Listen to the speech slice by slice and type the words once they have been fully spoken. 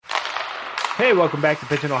Hey, welcome back to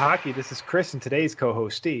Pigeonhole Hockey. This is Chris and today's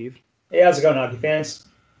co-host Steve. Hey, how's it going, hockey fans?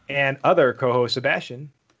 And other co-host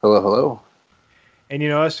Sebastian. Hello, hello. And you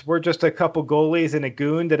know us, we're just a couple goalies and a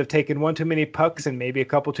goon that have taken one too many pucks and maybe a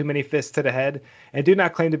couple too many fists to the head and do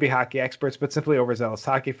not claim to be hockey experts, but simply overzealous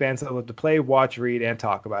hockey fans that love to play, watch, read, and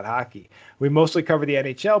talk about hockey. We mostly cover the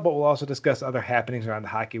NHL, but we'll also discuss other happenings around the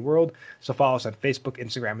hockey world. So follow us on Facebook,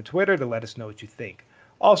 Instagram, and Twitter to let us know what you think.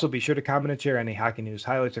 Also, be sure to comment and share any hockey news,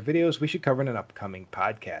 highlights, or videos we should cover in an upcoming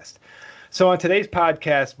podcast. So on today's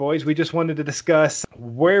podcast, boys, we just wanted to discuss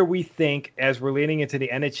where we think, as we're leading into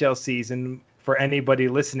the NHL season, for anybody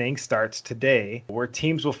listening, starts today, where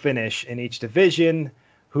teams will finish in each division,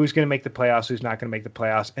 who's going to make the playoffs, who's not going to make the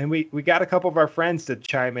playoffs. And we got a couple of our friends to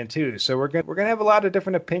chime in too. So we're going to have a lot of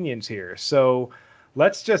different opinions here. So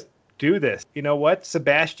let's just do this. You know what,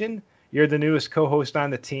 Sebastian, you're the newest co-host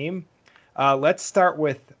on the team. Let's start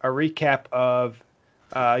with a recap of,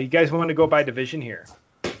 you guys want to go by division here?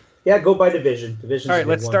 Yeah, go by division. All right,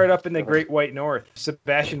 let's start up in the Great White North.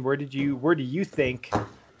 Sebastian, where do you think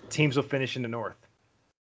teams will finish in the North?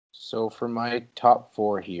 So for my top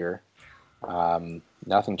four here,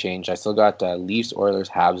 nothing changed. I still got Leafs, Oilers,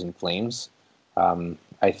 Habs, and Flames.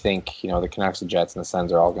 I think, the Canucks, the Jets, and the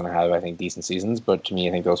Sens are all going to have, I think, decent seasons. But to me,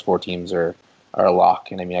 I think those four teams are a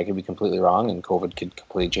lock. And I mean, I could be completely wrong, and COVID could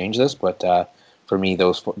completely change this. But for me,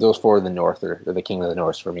 those four in the North are the king of the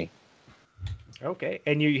North for me. Okay.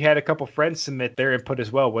 And you had a couple friends submit their input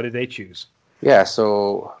as well. What did they choose? Yeah,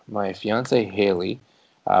 so my fiance Haley,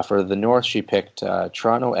 for the North, she picked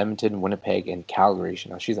Toronto, Edmonton, Winnipeg, and Calgary.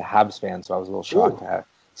 She's a Habs fan, so I was a little shocked to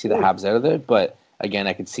see the Habs out of there. But again,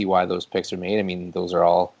 I could see why those picks are made. I mean, they're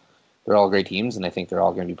all great teams, and I think they're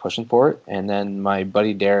all going to be pushing for it. And then my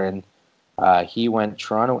buddy Darren, he went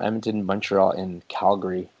Toronto, Edmonton, Montreal, and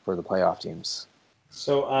Calgary for the playoff teams.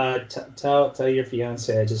 So tell your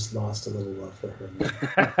fiance I just lost a little love for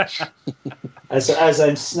her. As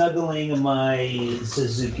I'm snuggling my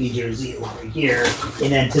Suzuki jersey over here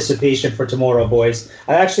in anticipation for tomorrow, boys.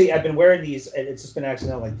 I've been wearing these, and it's just been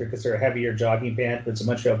accidental, because they're a heavier jogging pant, but it's a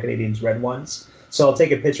Montreal Canadiens red ones. So I'll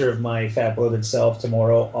take a picture of my fat bloated self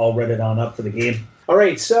tomorrow. I'll red it on up for the game. All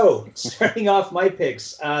right, so starting off my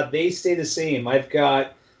picks, they stay the same. I've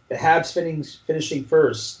got the Habs finishing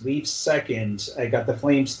first, Leafs second. I got the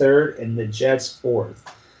Flames third, and the Jets fourth.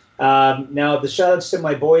 Now the shout-outs to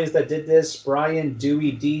my boys that did this: Brian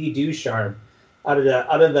Dewey D. Ducharme, out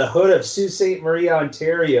of the hood of Sault Ste. Marie,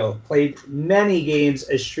 Ontario. Played many games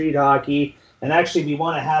of street hockey, and actually we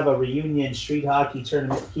want to have a reunion street hockey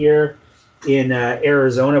tournament here in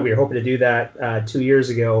Arizona. We were hoping to do that 2 years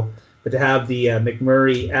ago, but to have the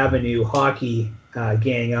McMurray Avenue hockey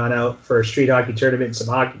gang on out for a street hockey tournament and some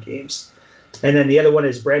hockey games. And then the other one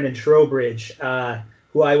is Brandon Trowbridge,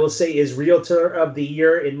 who I will say is Realtor of the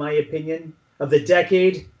Year, in my opinion, of the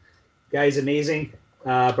decade. Guy's amazing,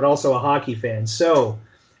 but also a hockey fan. So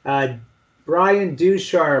Brian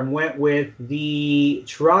Ducharme went with the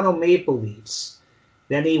Toronto Maple Leafs.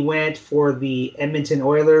 Then he went for the Edmonton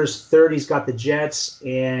Oilers. Third, he's got the Jets.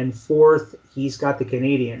 And fourth, he's got the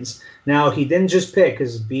Canadiens. Now, he didn't just pick,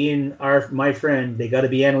 because being my friend, they got to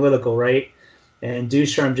be analytical, right? And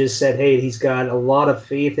Ducharme just said, hey, he's got a lot of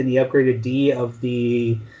faith in the upgraded D of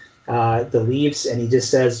the Leafs. And he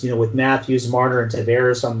just says, with Matthews, Marner, and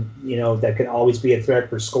Tavares, that can always be a threat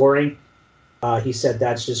for scoring. He said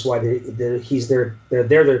that's just why they're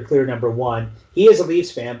their clear number one. He is a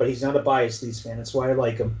Leafs fan, but he's not a biased Leafs fan. That's why I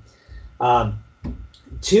like him.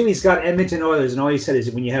 Two, he's got Edmonton Oilers, and all he said is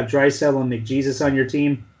when you have Draisaitl and McJesus on your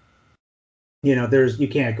team, you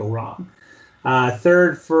can't go wrong.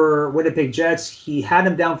 Third, for Winnipeg Jets, he had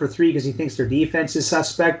him down for three because he thinks their defense is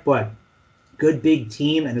suspect, but good big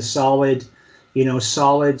team and a solid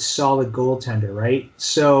goaltender, right?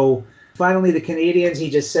 So finally, the Canadiens, he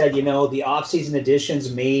just said, the offseason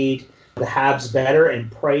additions made the Habs better,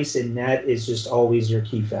 and price in net is just always your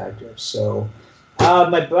key factor. So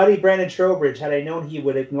my buddy Brandon Trowbridge, had I known he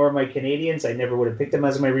would ignore my Canadiens, I never would have picked him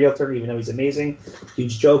as my realtor, even though he's amazing.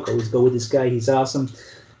 Huge joke. Always go with this guy. He's awesome.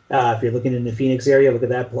 If you're looking in the Phoenix area, look at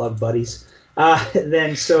that plug, buddies.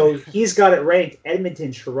 So he's got it ranked: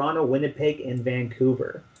 Edmonton, Toronto, Winnipeg, and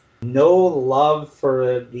Vancouver. No love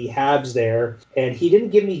for the Habs there. And he didn't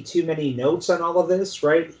give me too many notes on all of this,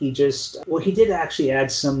 right? He did actually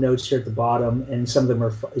add some notes here at the bottom, and some of them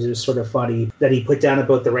are just sort of funny that he put down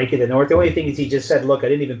about the rank of the North. The only thing is he just said, look, I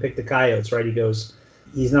didn't even pick the Coyotes, right? He goes,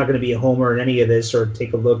 he's not going to be a homer in any of this or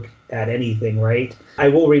take a look at anything, right? I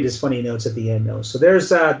will read his funny notes at the end, though. So there's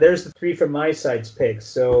the three from my side's picks.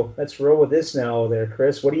 So let's roll with this now there,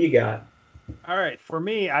 Chris. What do you got? All right, for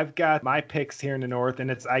me, I've got my picks here in the North,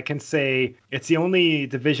 and I can say it's the only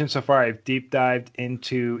division so far I've deep dived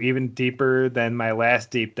into, even deeper than my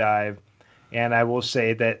last deep dive. And I will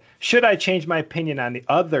say that should I change my opinion on the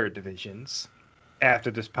other divisions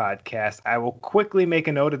after this podcast, I will quickly make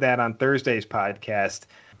a note of that on Thursday's podcast.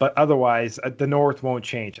 But otherwise, the North won't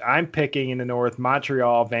change. I'm picking in the North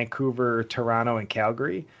Montreal, Vancouver, Toronto, and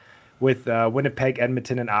Calgary, with Winnipeg,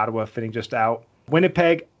 Edmonton, and Ottawa fitting just out.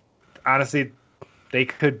 Winnipeg, honestly,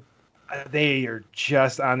 they are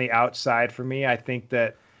just on the outside for me. I think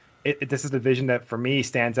that this is a division that for me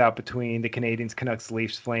stands out between the Canadiens, Canucks,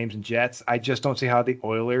 Leafs, Flames, and Jets. I just don't see how the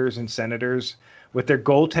Oilers and Senators, with their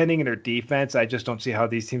goaltending and their defense, I just don't see how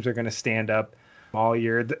these teams are going to stand up all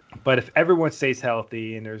year. But if everyone stays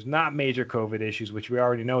healthy and there's not major COVID issues, which we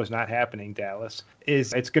already know is not happening, Dallas,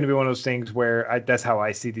 it's going to be one of those things where that's how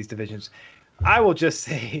I see these divisions. I will just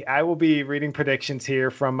say I will be reading predictions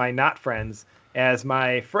here from my not friends, as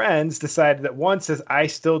my friends decided that one says I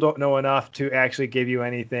still don't know enough to actually give you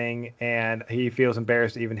anything, and he feels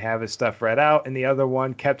embarrassed to even have his stuff read out. And the other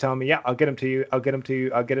one kept telling me, yeah, I'll get him to you, I'll get him to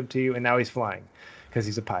you, I'll get him to you, and now he's flying because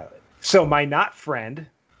he's a pilot. So my not friend,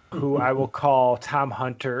 who I will call Tom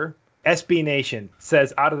Hunter, SB Nation,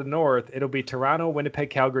 says out of the North, it'll be Toronto,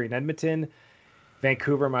 Winnipeg, Calgary, and Edmonton.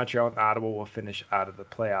 Vancouver, Montreal, and Ottawa will finish out of the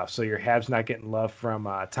playoffs. So your Habs not getting love from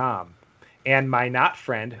Tom. And my not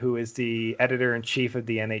friend, who is the editor-in-chief of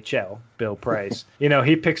the NHL, Bill Price,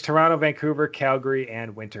 he picks Toronto, Vancouver, Calgary,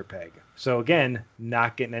 and Winnipeg. So again,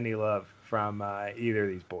 not getting any love from either of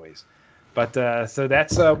these boys. But so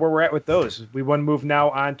that's where we're at with those. We want to move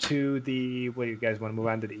now on to what do you guys want to move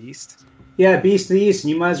on to the East? Yeah, Beast of the East,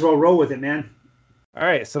 and you might as well roll with it, man. All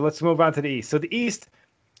right, so let's move on to the East. So the East,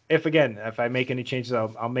 if I make any changes,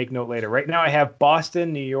 I'll make note later. Right now I have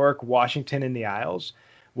Boston, New York, Washington, and the Isles,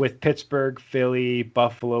 with Pittsburgh, Philly,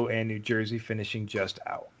 Buffalo, and New Jersey finishing just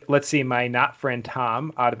out. Let's see, my not friend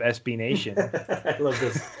Tom out of SB Nation. I love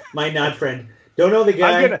this. My not friend. Don't know the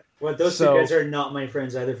guy. Those two guys are not my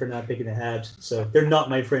friends either for not picking the Habs. So they're not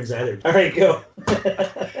my friends either. All right, go.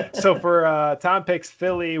 So for Tom picks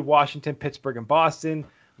Philly, Washington, Pittsburgh, and Boston,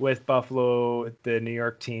 with Buffalo, the New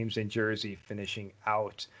York teams, and Jersey finishing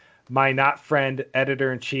out. My not friend,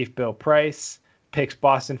 editor-in-chief Bill Price, picks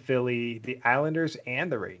Boston, Philly, the Islanders,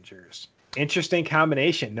 and the Rangers. Interesting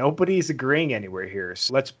combination. Nobody's agreeing anywhere here.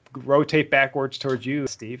 So let's rotate backwards towards you,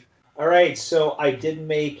 Steve. All right. So I did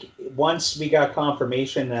once we got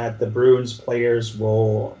confirmation that the Bruins players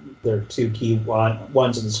their two key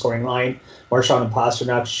ones in the scoring line, Marchand and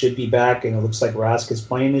Pasternak, should be back, and it looks like Rask is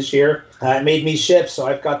playing this year. It made me shift. So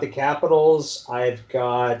I've got the Capitals. I've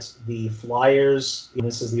got the Flyers.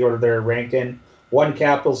 This is the order they're ranked in. 1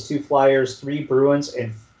 Capitals, 2 Flyers, 3 Bruins,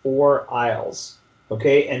 and 4 Isles.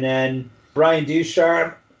 Okay, and then Brian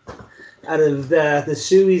Ducharme, out of the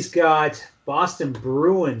Sioux, he's got Boston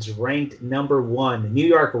Bruins ranked number 1. New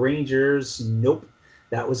York Rangers, nope,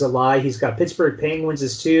 that was a lie. He's got Pittsburgh Penguins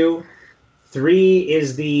as 2. 3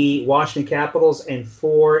 is the Washington Capitals, and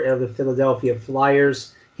 4 are the Philadelphia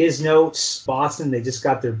Flyers. His notes, Boston, they just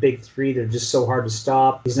got their big 3. They're just so hard to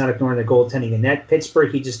stop. He's not ignoring the goaltending in net.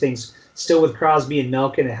 Pittsburgh, he just thinks still with Crosby and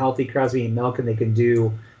Malkin, a healthy Crosby and Malkin, they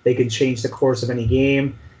can change the course of any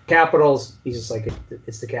game. Capitals, he's just like,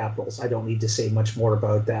 it's the Capitals. I don't need to say much more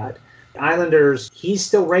about that. Islanders, he's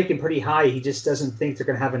still ranking pretty high. He just doesn't think they're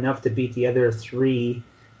going to have enough to beat the other 3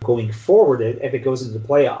 going forward if it goes into the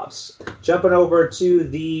playoffs. Jumping over to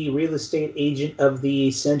the real estate agent of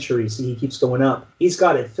the century. See, he keeps going up. He's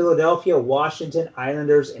got it: Philadelphia, Washington,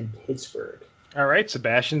 Islanders, and Pittsburgh. All right,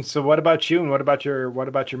 Sebastian. So what about you, and what about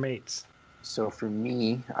your mates? So for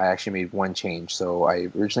me, I actually made one change. So I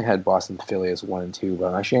originally had Boston, Philly as 1 and 2, but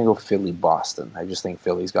I'm actually going to go Philly, Boston. I just think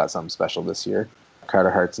Philly's got something special this year. Carter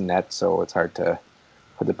Hart's net, so it's hard to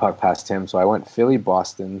put the puck past him. So I went Philly,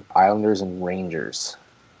 Boston, Islanders, and Rangers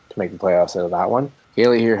to make the playoffs out of that one.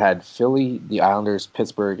 Haley here had Philly, the Islanders,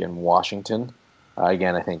 Pittsburgh, and Washington.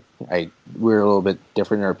 Again, I think we're a little bit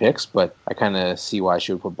different in our picks, but I kind of see why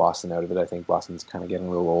she would put Boston out of it. I think Boston's kind of getting a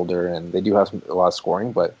little older, and they do have a lot of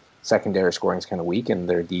scoring, but secondary scoring is kind of weak, and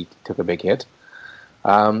their D took a big hit.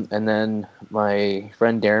 And then my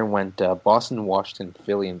friend Darren went Boston, Washington,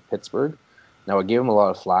 Philly, and Pittsburgh. Now, I gave him a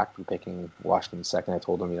lot of flack for picking Washington second. I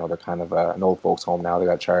told him, they're kind of an old folks' home now. They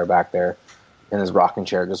got Chara back there in his rocking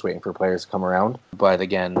chair just waiting for players to come around. But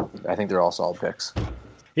again, I think they're all solid picks.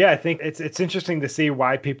 Yeah, I think it's interesting to see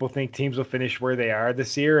why people think teams will finish where they are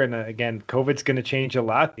this year. And again, COVID's going to change a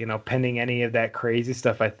lot. Pending any of that crazy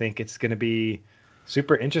stuff, I think it's going to be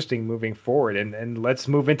super interesting moving forward. And let's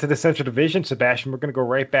move into the Central Division, Sebastian. We're going to go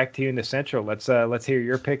right back to you in the Central. Let's hear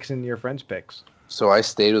your picks and your friends' picks. So I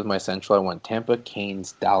stayed with my Central. I went Tampa,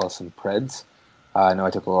 Canes, Dallas, and Preds. I know I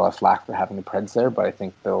took a lot of flack for having the Preds there, but I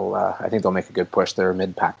think they'll make a good push. They're a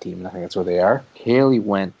mid-pack team, and I think that's where they are. Haley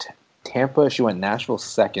went Tampa. She went Nashville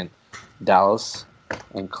second, Dallas,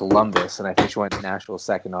 and Columbus, and I think she went Nashville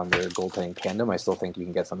second on their goaltending tandem. I still think you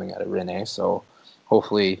can get something out of Renee, so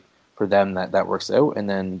hopefully for them that works out. And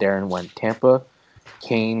then Darren went Tampa,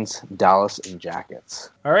 Canes, Dallas, and Jackets.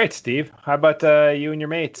 All right, Steve. How about you and your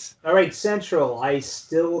mates? All right, Central. I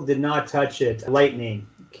still did not touch it. Lightning.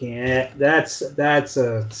 Can't. That's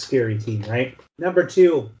a scary team, right? Number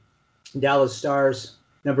 2, Dallas Stars.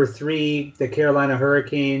 Number 3, the Carolina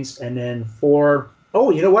Hurricanes. And then 4.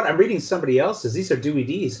 Oh, you know what? I'm reading somebody else's. These are Dewey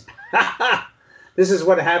D's. This is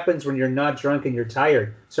what happens when you're not drunk and you're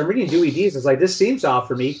tired. So I'm reading Dewey D's. It's like, this seems off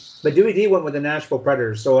for me. But Dewey D went with the Nashville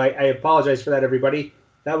Predators. So I apologize for that, everybody.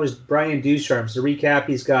 That was Brian Ducharme. To recap,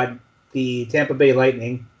 he's got the Tampa Bay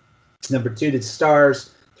Lightning. Number 2, the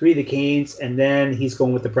Stars. 3, the Canes. And then he's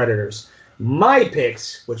going with the Predators. My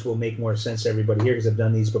picks, which will make more sense to everybody here because I've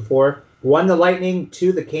done these before. 1, the Lightning.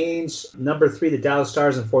 2, the Canes. Number 3, the Dallas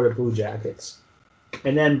Stars. And 4, the Blue Jackets.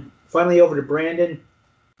 And then finally over to Brandon.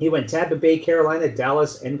 He went Tampa Bay, Carolina,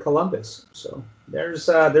 Dallas, and Columbus. So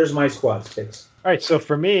there's my squad picks. All right, so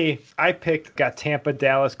for me, I got Tampa,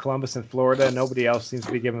 Dallas, Columbus, and Florida. Nobody else seems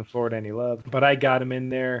to be giving Florida any love, but I got him in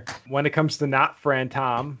there. When it comes to not friend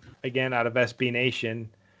Tom, again out of SB Nation,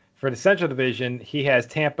 for the Central Division, he has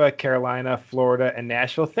Tampa, Carolina, Florida, and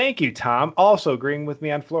Nashville. Thank you, Tom. Also agreeing with me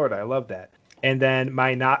on Florida. I love that. And then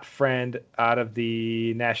my not friend out of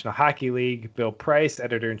the National Hockey League, Bill Price,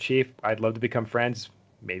 editor-in-chief. I'd love to become friends,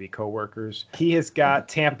 maybe co-workers. He has got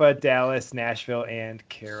Tampa, Dallas, Nashville, and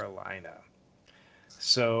Carolina.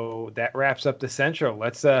 So that wraps up the Central.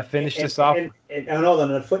 Let's finish this off. And hold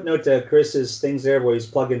on, a footnote to Chris's things there where he's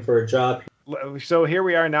plugging for a job. So here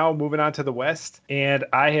we are now moving on to the West, and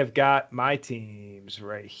I have got my teams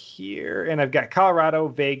right here, and I've got Colorado,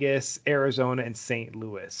 Vegas, Arizona, and St.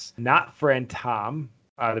 Louis. Not friend Tom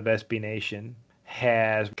out of SB Nation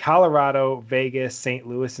has Colorado, Vegas, St.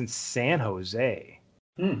 Louis, and San Jose.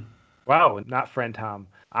 Wow, not friend Tom.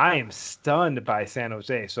 I am stunned by San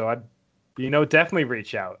Jose, so I'd definitely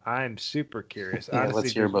reach out. I'm super curious. Yeah, honestly,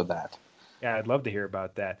 let's hear about that. Yeah, I'd love to hear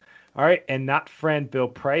about that. All right, and not friend Bill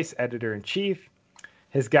Price, editor-in-chief,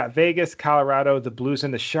 has got Vegas, Colorado, the Blues,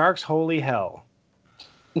 and the Sharks. Holy hell.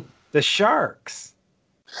 The Sharks.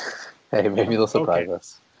 Hey, maybe they'll surprise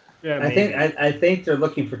us. Yeah, I think they're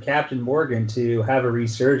looking for Captain Morgan to have a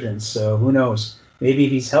resurgence, so who knows? Maybe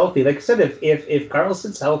if he's healthy. Like I said, if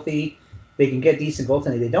Carlson's healthy, they can get decent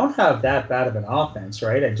goaltending. They don't have that bad of an offense,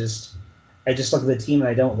 right? I just look at the team and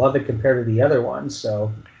I don't love it compared to the other ones.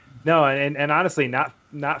 So no, and honestly,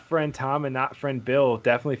 not friend Tom and not friend Bill.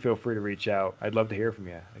 Definitely feel free to reach out. I'd love to hear from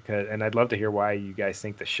you, and I'd love to hear why you guys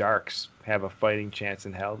think the Sharks have a fighting chance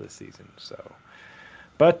in hell this season. So,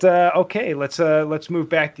 but okay, let's move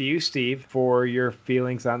back to you, Steve, for your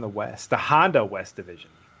feelings on the West, the Honda West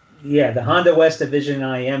Division. Yeah, the Honda West Division.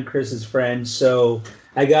 I am Chris's friend, so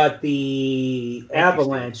I got the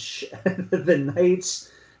Avalanche, the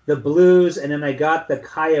Knights, the Blues, and then I got the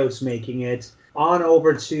Coyotes making it. On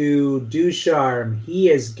over to Ducharme. He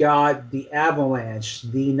has got the Avalanche,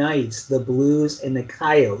 the Knights, the Blues, and the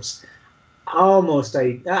Coyotes.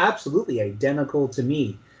 Absolutely identical to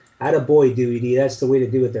me. Attaboy, Dewey D. That's the way to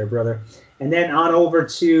do it there, brother. And then on over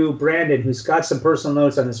to Brandon, who's got some personal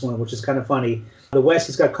notes on this one, which is kind of funny. The West,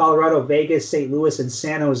 he's got Colorado, Vegas, St. Louis, and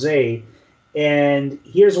San Jose. And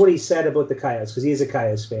here's what he said about the Coyotes, because he's a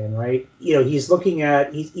Coyotes fan, right? He's looking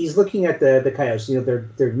at the Coyotes.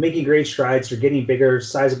 They're making great strides. They're getting bigger,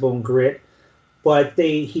 sizable, and grit. But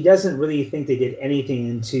he doesn't really think they did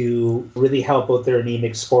anything to really help out their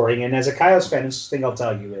anemic scoring. And as a Coyotes fan, this thing I'll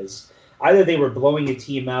tell you is either they were blowing a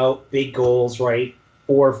team out, big goals, right,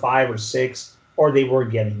 4, 5, or 6, or they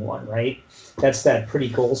weren't getting one, right? That's that pretty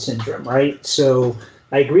goal syndrome, right? So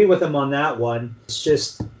I agree with him on that one. It's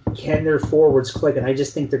just, can their forwards click? And I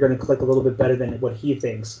just think they're going to click a little bit better than what he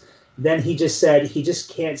thinks. Then he just said he just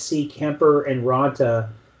can't see Kemper and Ronta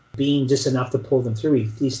being just enough to pull them through.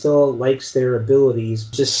 He still likes their abilities,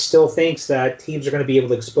 just still thinks that teams are going to be able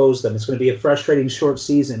to expose them. It's going to be a frustrating short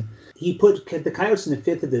season. He put the Coyotes in the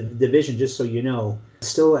 5th of the division, just so you know,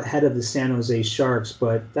 still ahead of the San Jose Sharks.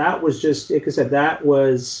 But that was just, like I said,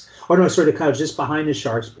 the Coyotes just behind the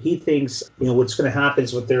Sharks. He thinks, what's going to happen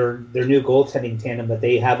is with their new goaltending tandem that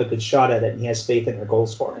they have a good shot at it, and he has faith in their goal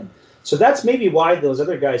scoring. So that's maybe why those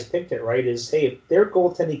other guys picked it, right? Is, hey, if their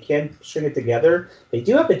goaltending can string it together, they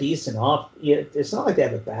do have a decent it's not like they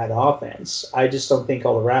have a bad offense. I just don't think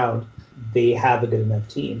all around they have a good enough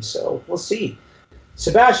team. So we'll see.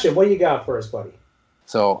 Sebastian, what do you got for us, buddy?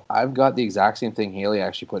 So I've got the exact same thing Haley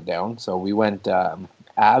actually put down. So we went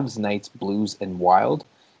Avs, Knights, Blues, and Wild.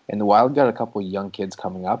 And the Wild got a couple of young kids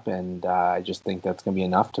coming up, and I just think that's going to be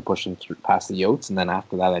enough to push them through past the Yotes. And then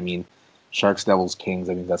after that, I mean, Sharks, Devils, Kings,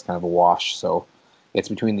 I mean, that's kind of a wash. So it's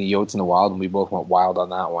between the Yotes and the Wild, and we both went Wild on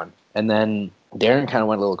that one. And then Darren kind of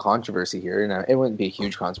went a little controversy here. And it wouldn't be a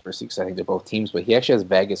huge controversy because I think they're both teams, but he actually has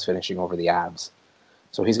Vegas finishing over the Avs.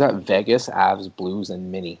 So he's got Vegas, Avs, Blues,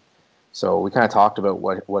 and Mini. So we kind of talked about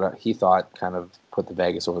what he thought kind of put the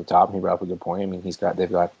Vegas over the top, and he brought up a good point. I mean, they've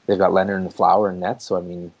got Leonard and Flower and Nets, so I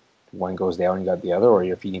mean, one goes down, you got the other, or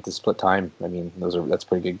if you need to split time, I mean, that's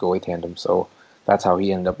pretty good goalie tandem. So that's how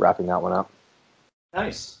he ended up wrapping that one up.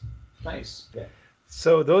 Nice. Yeah.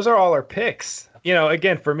 So those are all our picks. You know,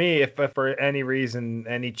 again, for me, if for any reason,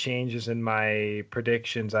 any changes in my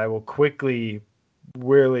predictions, I will quickly,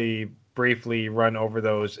 really briefly run over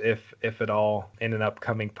those, if at all, in an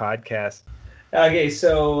upcoming podcast. Okay,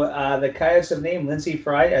 so the Coyotes have named Lindsay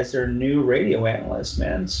Fry as their new radio analyst,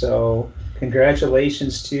 man. So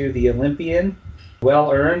congratulations to the Olympian.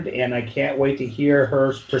 Well earned, and I can't wait to hear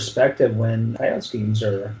her perspective when Coyotes games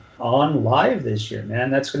are on live this year,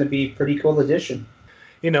 man. That's going to be a pretty cool addition.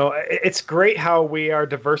 You know, it's great how we are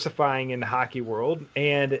diversifying in the hockey world,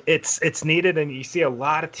 and it's needed. And you see a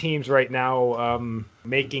lot of teams right now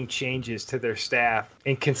making changes to their staff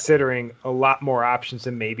and considering a lot more options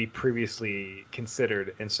than maybe previously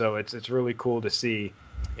considered. And so it's really cool to see.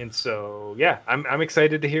 And so, yeah, I'm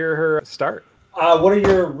excited to hear her start. What are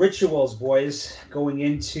your rituals, boys, going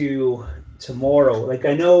into tomorrow? Like,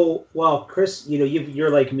 I know, well, Chris, you know,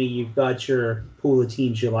 you're like me. You've got your pool of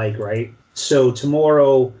teams you like, right? So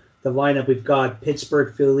tomorrow, the lineup, we've got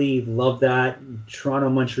Pittsburgh, Philly, love that. Toronto,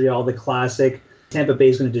 Montreal, the classic. Tampa Bay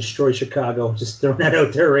is going to destroy Chicago. Just throwing that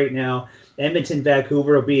out there right now. Edmonton,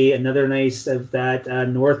 Vancouver will be another nice of that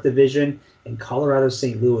North Division. And Colorado,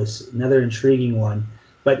 St. Louis, another intriguing one.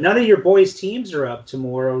 But none of your boys' teams are up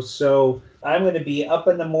tomorrow, so I'm going to be up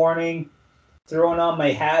in the morning, throwing on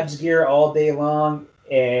my Habs gear all day long,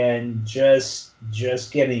 and just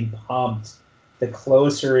getting pumped the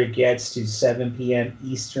closer it gets to 7 p.m.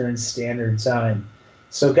 Eastern Standard Time.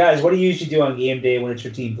 So, guys, what do you usually do on game day when it's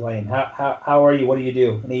your team playing? How are you? What do you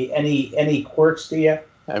do? Any quirks to you?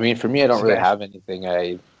 I mean, for me, I don't really have anything.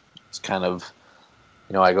 It's kind of,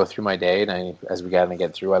 you know, I go through my day, and as we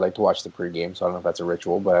get through, I like to watch the pregame. So I don't know if that's a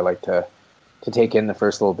ritual, but I like to take in the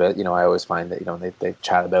first little bit. You know, I always find that, you know, they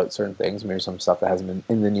chat about certain things, maybe some stuff that hasn't been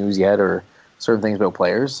in the news yet, or certain things about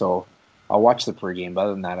players. So I'll watch the pregame. But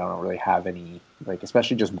other than that, I don't really have any, like,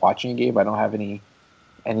 especially just watching a game, I don't have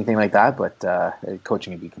anything like that. But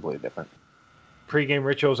coaching would be completely different. Pre-game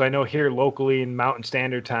rituals, I know here locally in Mountain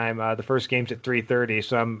Standard Time, the first game's at 3:30,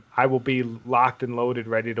 so I will be locked and loaded,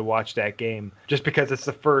 ready to watch that game. Just because it's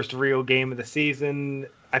the first real game of the season,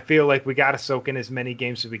 I feel like we got to soak in as many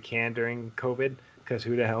games as we can during COVID, because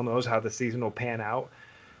who the hell knows how the season will pan out.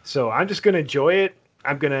 So I'm just going to enjoy it.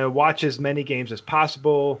 I'm going to watch as many games as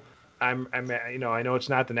possible. I'm you know, I know it's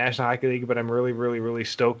not the National Hockey League, but I'm really, really, really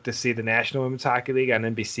stoked to see the National Women's Hockey League on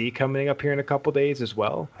NBC coming up here in a couple days as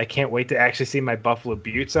well. I can't wait to actually see my Buffalo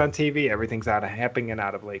Buttes on TV. Everything's happening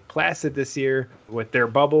out of Lake Placid this year with their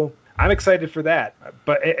bubble. I'm excited for that.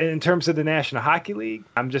 But in terms of the National Hockey League,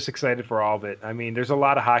 I'm just excited for all of it. I mean, there's a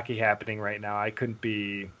lot of hockey happening right now. I couldn't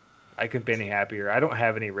be any happier. I don't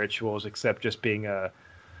have any rituals except just being a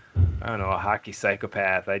hockey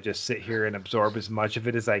psychopath. I just sit here and absorb as much of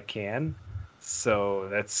it as I can. So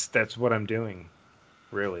that's what I'm doing,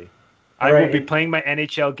 really. I will be playing my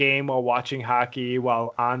NHL game while watching hockey,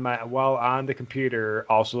 while on the computer,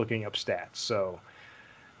 also looking up stats. So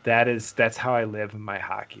that's how I live in my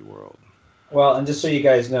hockey world. Well, and just so you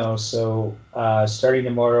guys know, so starting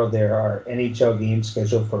tomorrow, there are NHL games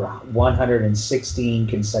scheduled for 116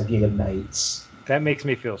 consecutive nights. That makes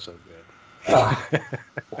me feel so good.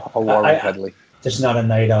 A war with Headley. There's not a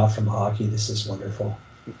night off from hockey. This is wonderful.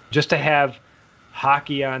 Just to have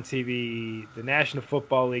hockey on TV, the National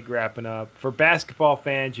Football League wrapping up. For basketball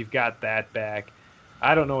fans, you've got that back.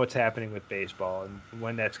 I don't know what's happening with baseball and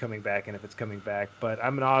when that's coming back and if it's coming back, but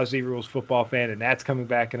I'm an Aussie Rules football fan, and that's coming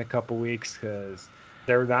back in a couple weeks because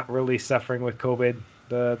they're not really suffering with COVID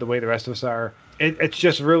the way the rest of us are. It's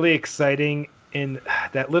just really exciting in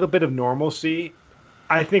that little bit of normalcy.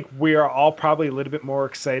 I think we are all probably a little bit more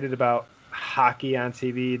excited about hockey on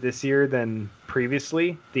TV this year than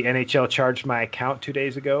previously. The NHL charged my account 2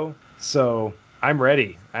 days ago, so I'm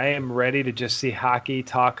ready. I am ready to just see hockey,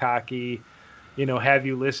 talk hockey, you know, have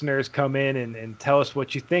you listeners come in and tell us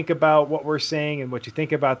what you think about what we're saying and what you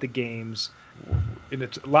think about the games. And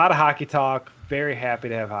it's a lot of hockey talk. Very happy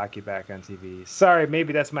to have hockey back on TV. Sorry,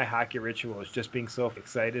 maybe that's my hockey ritual. It's just being so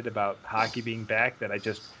excited about hockey being back that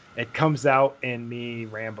it comes out in me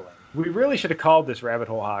rambling. We really should have called this Rabbit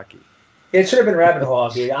Hole Hockey. It should have been Rabbit Hole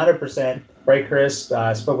Hockey, 100%. Right, Chris?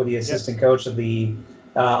 I spoke with the assistant coach of the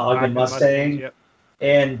Ogden Mustang. Yep.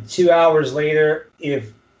 And 2 hours later,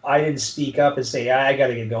 if I didn't speak up and say, I got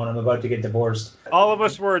to get going, I'm about to get divorced. All of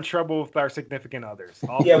us were in trouble with our significant others.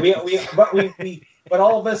 But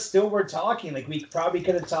all of us still were talking. Like, we probably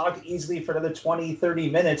could have talked easily for another 20, 30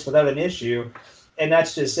 minutes without an issue. And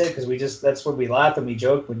that's just it, because that's when we laughed and we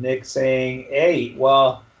joked with Nick saying, hey,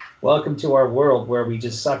 well, welcome to our world where we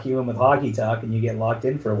just suck you in with hockey talk and you get locked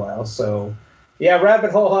in for a while. So, yeah,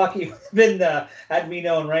 Rabbit Hole Hockey been had me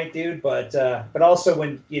known, right, dude? But also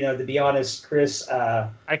when, to be honest, Chris,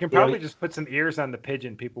 I can probably just put some ears on the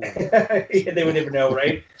pigeon. People would yeah, they would never know,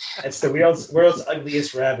 right? That's the world's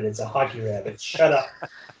ugliest rabbit. It's a hockey rabbit. Shut up.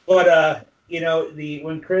 But when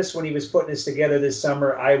he was putting this together this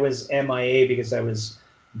summer, I was MIA because I was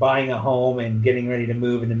buying a home and getting ready to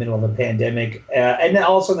move in the middle of a pandemic, and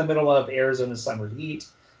also in the middle of Arizona summer heat.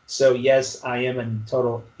 So yes, I am a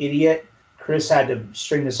total idiot. Chris had to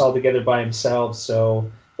string this all together by himself.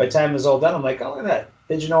 So by the time it was all done, I'm like, oh, look at that,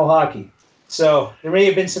 Pigeonhole Hockey. So there may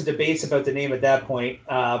have been some debates about the name at that point,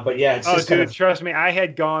 but yeah, it's just trust me, I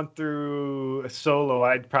had gone through a solo.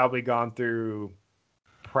 I'd probably gone through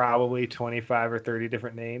 25 or 30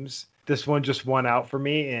 different names. This one just won out for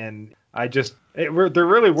me, and there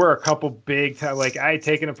really were a couple big, like I had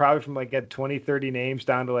taken it probably from like 20, 30 names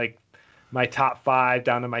down to like my top 5,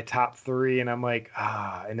 down to my top 3, and I'm like,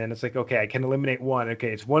 and then it's like, okay, I can eliminate one. Okay,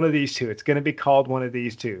 it's one of these two. It's going to be called one of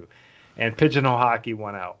these two, and Pigeonhole Hockey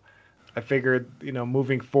won out. I figured,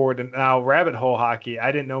 moving forward, and now Rabbit Hole Hockey,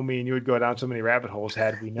 I didn't know me and you would go down so many rabbit holes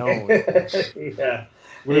had we known. Yeah.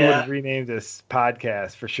 We would have renamed this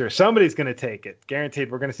podcast for sure. Somebody's going to take it.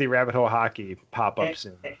 Guaranteed we're going to see Rabbit Hole Hockey pop up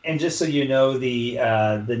soon. And just so you know, the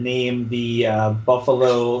name, the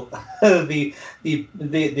Buffalo,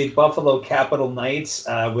 the Buffalo Capital Knights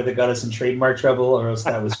would have got us in trademark trouble, or else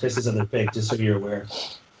that was Chris's other pick, just so you're aware.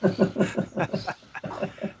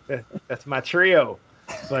 That's my trio.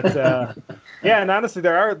 But yeah, and honestly,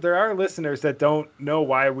 there are listeners that don't know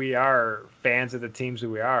why we are fans of the teams that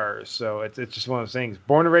we are. So it's just one of those things.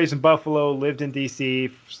 Born and raised in Buffalo, lived in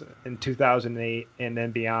DC in 2008, and then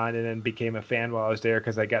beyond, and then became a fan while I was there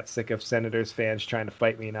because I got sick of Senators fans trying to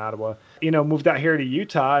fight me in Ottawa. Moved out here to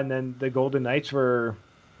Utah, and then the Golden Knights were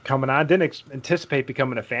coming on. Didn't anticipate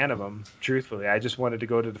becoming a fan of them. Truthfully, I just wanted to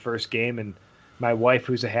go to the first game, and my wife,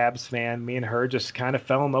 who's a Habs fan, me and her just kind of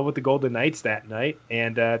fell in love with the Golden Knights that night,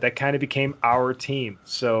 and that kind of became our team.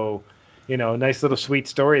 So, nice little sweet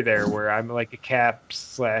story there where I'm like a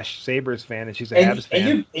Caps/Sabres fan, and she's a Habs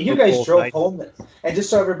fan. And you guys drove home. And just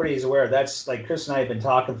so everybody is aware, that's like Chris and I have been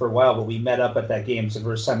talking for a while, but we met up at that game. It's the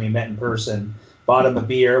first time we met in person. Bought him a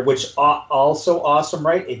beer, which also awesome,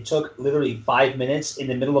 right? It took literally 5 minutes in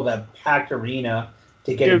the middle of a packed arena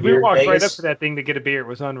to get a beer. We walked right up to that thing to get a beer. It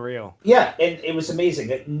was unreal. Yeah, and it was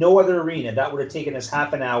amazing. No other arena. That would have taken us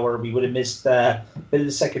half an hour. We would have missed the bit of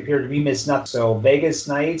the second period. We missed nothing. So Vegas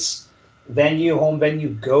Knights, home venue,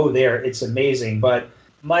 go there. It's amazing. But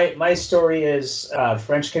my story is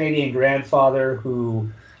French-Canadian grandfather who,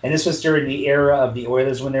 and this was during the era of the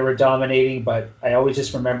Oilers when they were dominating, but I always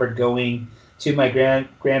just remembered going to my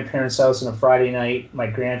grandparents' house on a Friday night, my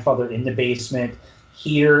grandfather in the basement,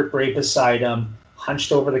 heater right beside him,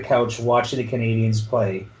 hunched over the couch watching the Canadians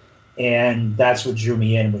play. And that's what drew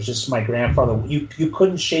me in, was just my grandfather. You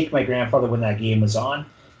couldn't shake my grandfather when that game was on.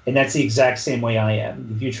 And that's the exact same way I am.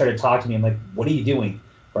 If you try to talk to me, I'm like, what are you doing?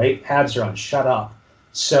 Right? Habs are on. Shut up.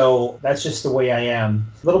 So that's just the way I am.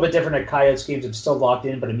 A little bit different at Coyotes games. I'm still locked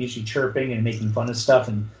in, but I'm usually chirping and making fun of stuff,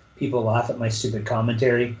 and people laugh at my stupid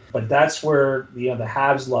commentary. But that's where the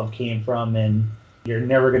Habs love came from, and you're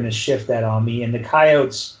never going to shift that on me. And the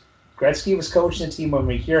Coyotes, Gretzky was coaching the team when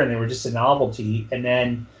we were here, and they were just a novelty. And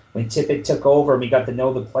then when Tippett took over and we got to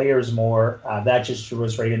know the players more, that just drew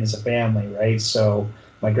us right in as a family, right? So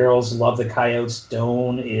my girls love the Coyotes.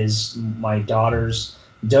 Doan and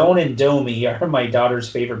Domi are my daughter's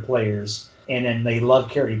favorite players. And then they love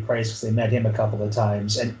Carey Price because they met him a couple of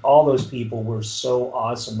times. And all those people were so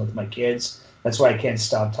awesome with my kids. That's why I can't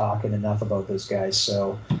stop talking enough about those guys.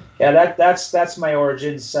 So, yeah, that's my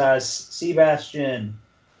origins. Sebastian,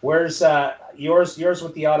 where's yours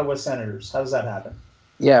with the Ottawa Senators? How does that happen?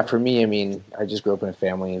 Yeah, for me, I mean, I just grew up in a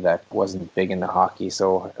family that wasn't big into hockey.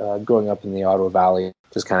 So growing up in the Ottawa Valley,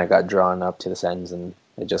 just kind of got drawn up to the Sens, and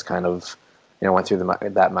it just kind of, went through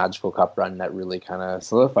that magical cup run that really kind of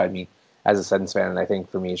solidified me as a Sens fan. And I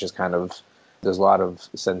think for me, it's just kind of There's a lot of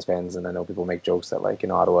Sens fans, and I know people make jokes that, like,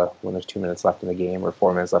 in Ottawa, when there's 2 minutes left in the game or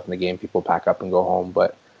 4 minutes left in the game, people pack up and go home.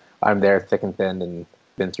 But I'm there thick and thin and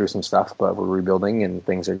been through some stuff, but we're rebuilding and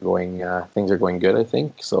things are going good, I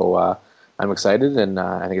think. So I'm excited, and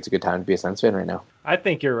I think it's a good time to be a Sens fan right now. I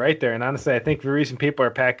think you're right there. And honestly, I think the reason people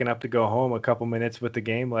are packing up to go home a couple minutes with the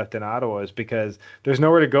game left in Ottawa is because there's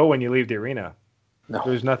nowhere to go when you leave the arena. No.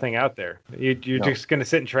 There's nothing out there. You're just going to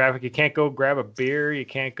sit in traffic. You can't go grab a beer. You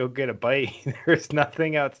can't go get a bite. There's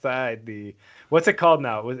nothing outside what's it called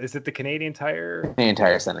now? Is it the Canadian Tire? Canadian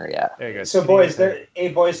Tire Center, yeah. There you go. So boys,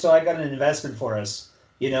 so I got an investment for us.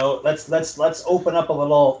 Let's open up a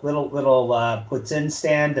little poutine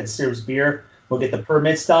stand that serves beer. We'll get the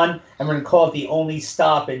permits done, and we're gonna call it the only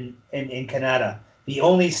stop in Canada. The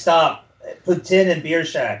only stop, poutine and beer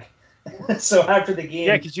shack. So after the game,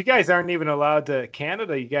 yeah, because you guys aren't even allowed to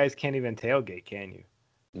Canada. You guys can't even tailgate, can you?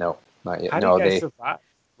 No, not yet. How do you guys survive?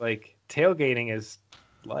 Like, tailgating is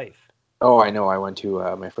life. Oh, I know. I went to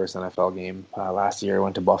my first NFL game last year. I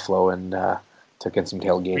went to Buffalo and took in some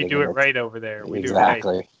tailgating. We do it right over there.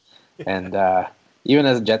 Exactly. And even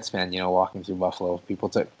as a Jets fan, walking through Buffalo, people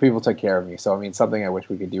took care of me. So, I mean, something I wish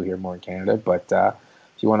we could do here more in Canada. But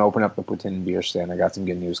if you want to open up the poutine and beer stand, I got some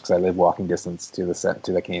good news because I live walking distance to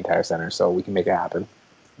the Canadian Tire Center, so we can make it happen.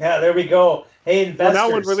 Yeah, there we go. Hey, investors. Well,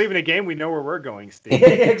 now when we're leaving a game, we know where we're going, Steve.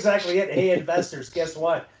 Exactly it. Hey, investors, guess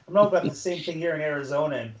what? I'm going to open up the same thing here in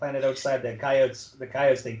Arizona and plan it outside the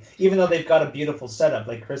Coyotes thing, even though they've got a beautiful setup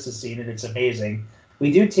like Chris has seen, and it's amazing.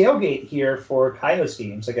 We do tailgate here for Coyotes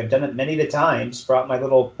games. Like, I've done it many times, brought my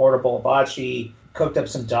little portable hibachi, cooked up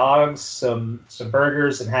some dogs, some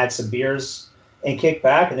burgers, and had some beers and kicked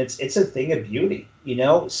back, and it's a thing of beauty.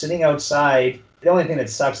 Sitting outside. The only thing that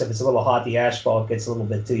sucks if it's a little hot, the asphalt gets a little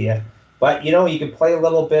bit to you. But you can play a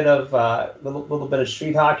little bit of little bit of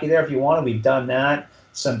street hockey there if you want. We've done that.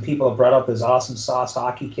 Some people have brought up those awesome sauce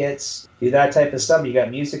hockey kits. Do that type of stuff. You got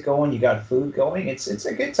music going. You got food going. It's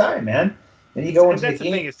a good time, man. Then you go into the game. That's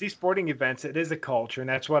the thing. It's these sporting events. It is a culture, and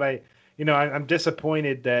that's what I'm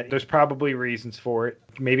disappointed that there's probably reasons for it.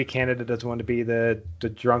 Maybe Canada doesn't want to be the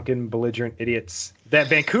drunken, belligerent idiots that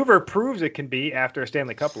Vancouver proves it can be after a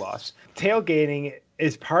Stanley Cup loss. Tailgating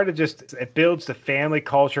is part of it builds the family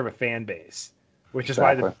culture of a fan base, which is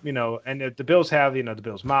why the Bills have, the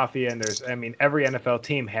Bills Mafia, and every NFL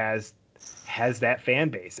team has that fan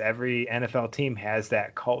base. Every NFL team has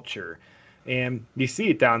that culture. And you see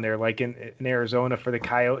it down there, like in Arizona for the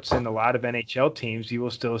Coyotes and a lot of NHL teams, you will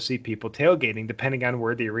still see people tailgating depending on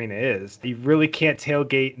where the arena is. You really can't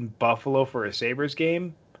tailgate in Buffalo for a Sabres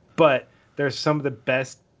game, but there's some of the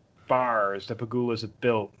best bars the Pagulas have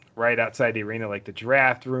built right outside the arena, like the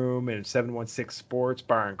Draft Room and 716 Sports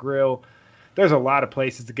Bar and Grill. There's a lot of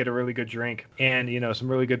places to get a really good drink and, some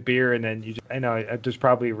really good beer. And then I know there's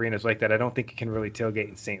probably arenas like that. I don't think you can really tailgate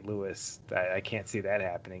in St. Louis. I can't see that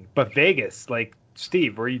happening. But Vegas, like,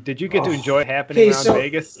 Steve, did you get to enjoy it happening around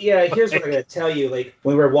Vegas? Yeah, here's what I'm going to tell you. Like,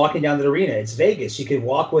 when we were walking down to the arena, it's Vegas. You could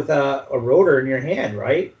walk with a rotor in your hand,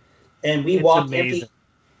 right? And we walked empty.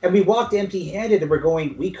 And we walked empty-handed,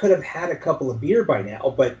 and we could have had a couple of beer by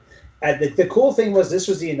now, but the cool thing was this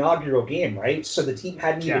was the inaugural game, right? So the team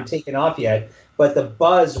hadn't even taken off yet, but the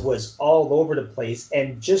buzz was all over the place.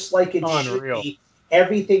 And just like it should be,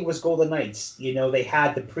 everything was Golden Knights. They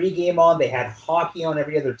had the pregame on. They had hockey on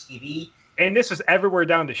every other TV. And this was everywhere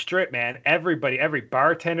down the strip, man. Everybody, every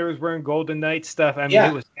bartender was wearing Golden Knights stuff.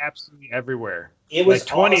 It was absolutely everywhere. It was like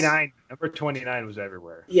 29. Awesome. Number 29 was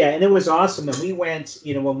everywhere. Yeah, and it was awesome. And we went,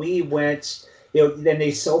 then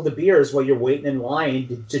they sold the beers while you're waiting in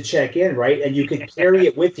line to check in, right? And you could carry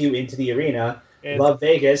it with you into the arena. Love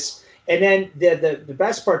Vegas. And then the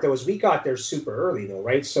best part, though, is we got there super early, though,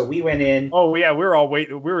 right? So we went in. Oh, yeah, we were all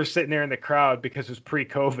waiting. We were sitting there in the crowd because it was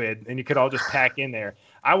pre-COVID, and you could all just pack in there.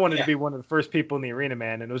 I wanted to be one of the first people in the arena,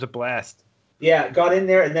 man, and it was a blast. Yeah, got in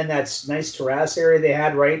there, and then that nice terrace area they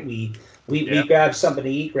had, right? We grabbed something to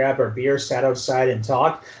eat, grabbed our beer, sat outside and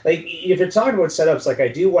talked. Like, if you're talking about setups, like, I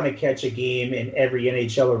do want to catch a game in every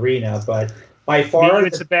NHL arena, but by far...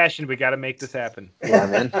 Sebastian, we got to make this happen. Yeah,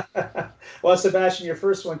 man. Well, Sebastian, your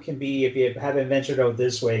first one can be if you haven't ventured out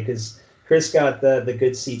this way, because Chris got the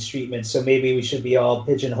good seats treatment, so maybe we should be all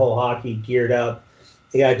Pigeonhole hockey geared up.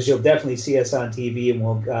 Yeah, because you'll definitely see us on TV, and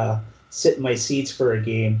we'll sit in my seats for a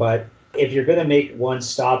game, but... If you're going to make one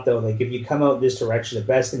stop, though, like if you come out this direction, the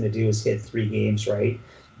best thing to do is hit 3 games, right?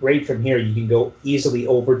 Right from here, you can go easily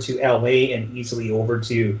over to LA and easily over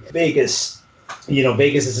to Vegas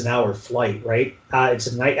Vegas is an hour flight, right?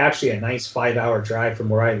 It's actually a nice 5-hour drive from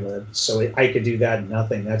where I live, so I could do that and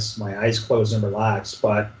nothing. That's my eyes closed and relaxed.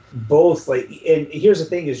 But both, and here's the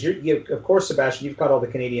thing: is of course, Sebastian, you've got all the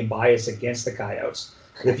Canadian bias against the Coyotes.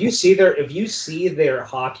 If you see their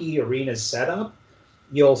hockey arena setup,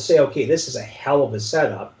 you'll say, okay, this is a hell of a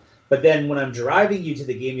setup. But then when I'm driving you to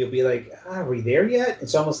the game, you'll be like, are we there yet?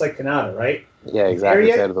 It's almost like Canada, right? Yeah, exactly.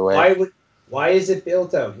 It's out of the way. Why is it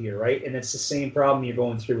built out here, right? And it's the same problem you're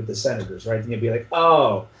going through with the Senators, right? And you'll be like,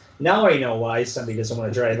 oh, now I know why somebody doesn't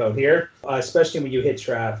want to drive out here, especially when you hit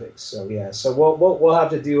traffic. So yeah, so we'll have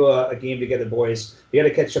to do a game together, boys. We got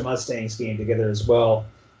to catch a Mustangs game together as well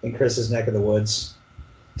in Chris's neck of the woods.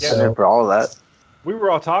 Yeah, so, for all of that. We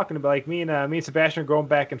were all talking about, like, me and Sebastian are going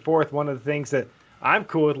back and forth. One of the things that I'm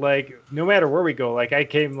cool with, like, no matter where we go, like, I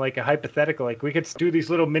came like a hypothetical, like, we could do these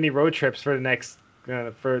little mini road trips for the next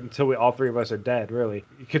until all three of us are dead. Really,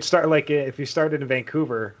 you could start, like, if you started in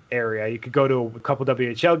Vancouver area, you could go to a couple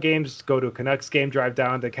WHL games, go to a Canucks game, drive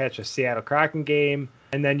down to catch a Seattle Kraken game,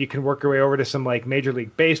 and then you can work your way over to some, like, Major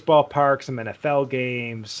League Baseball parks, some NFL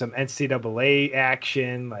games, some NCAA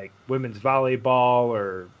action, like women's volleyball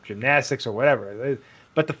or gymnastics or whatever.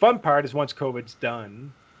 But the fun part is once COVID's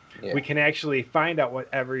done, we can actually find out what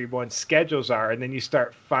everyone's schedules are, and then you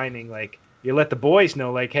start finding, like, you let the boys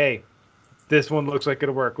know, like, hey, this one looks like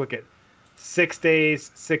it'll work. Look at 6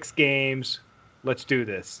 days, 6 games. Let's do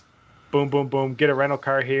this. Boom, boom, boom. Get a rental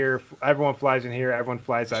car here. Everyone flies in here. Everyone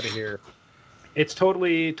flies out of here. It's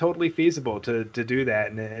totally feasible to do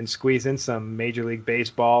that and squeeze in some Major League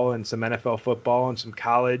Baseball and some NFL football and some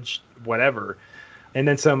college whatever, and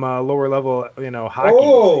then some lower level, hockey.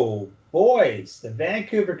 Oh, boys! The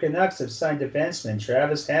Vancouver Canucks have signed defenseman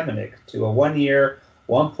Travis Hamonic to a 1-year,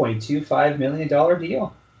 $1.25 million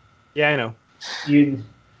deal. Yeah, I know. I'm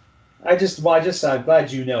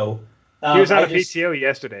glad you know. He was on a PTO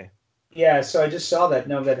yesterday. Yeah, so I just saw that.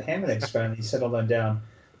 No, that Hamonic's finally settled on down.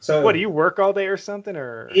 So what, do you work all day or something?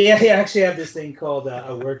 Or yeah, I actually have this thing called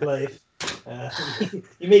a work life.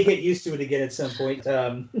 You may get used to it again at some point.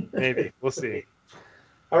 Maybe we'll see.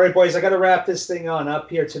 All right, boys, I got to wrap this thing on up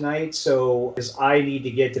here tonight. So because I need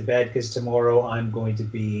to get to bed because tomorrow I'm going to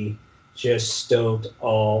be just stoked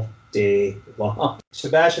all day long.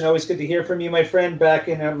 Sebastian, always good to hear from you, my friend, back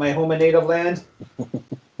in my home and native land.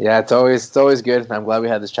 Yeah, it's always good. I'm glad we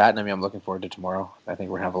had this chat, and I'm looking forward to tomorrow. I think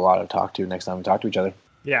we're gonna have a lot to talk to next time we talk to each other.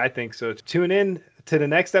 Yeah, I think so. Tune in to the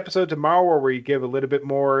next episode tomorrow, where we give a little bit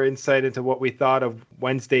more insight into what we thought of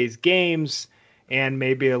Wednesday's games, and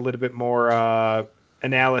maybe a little bit more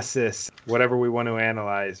analysis, whatever we want to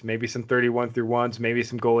analyze. Maybe some 31 through ones, maybe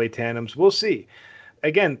some goalie tandems. We'll see.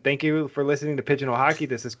 Again, thank you for listening to Pigeonhole Hockey.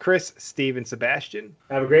 This is Chris, Steve, and Sebastian.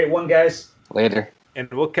 Have a great one, guys. Later. And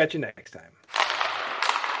we'll catch you next time.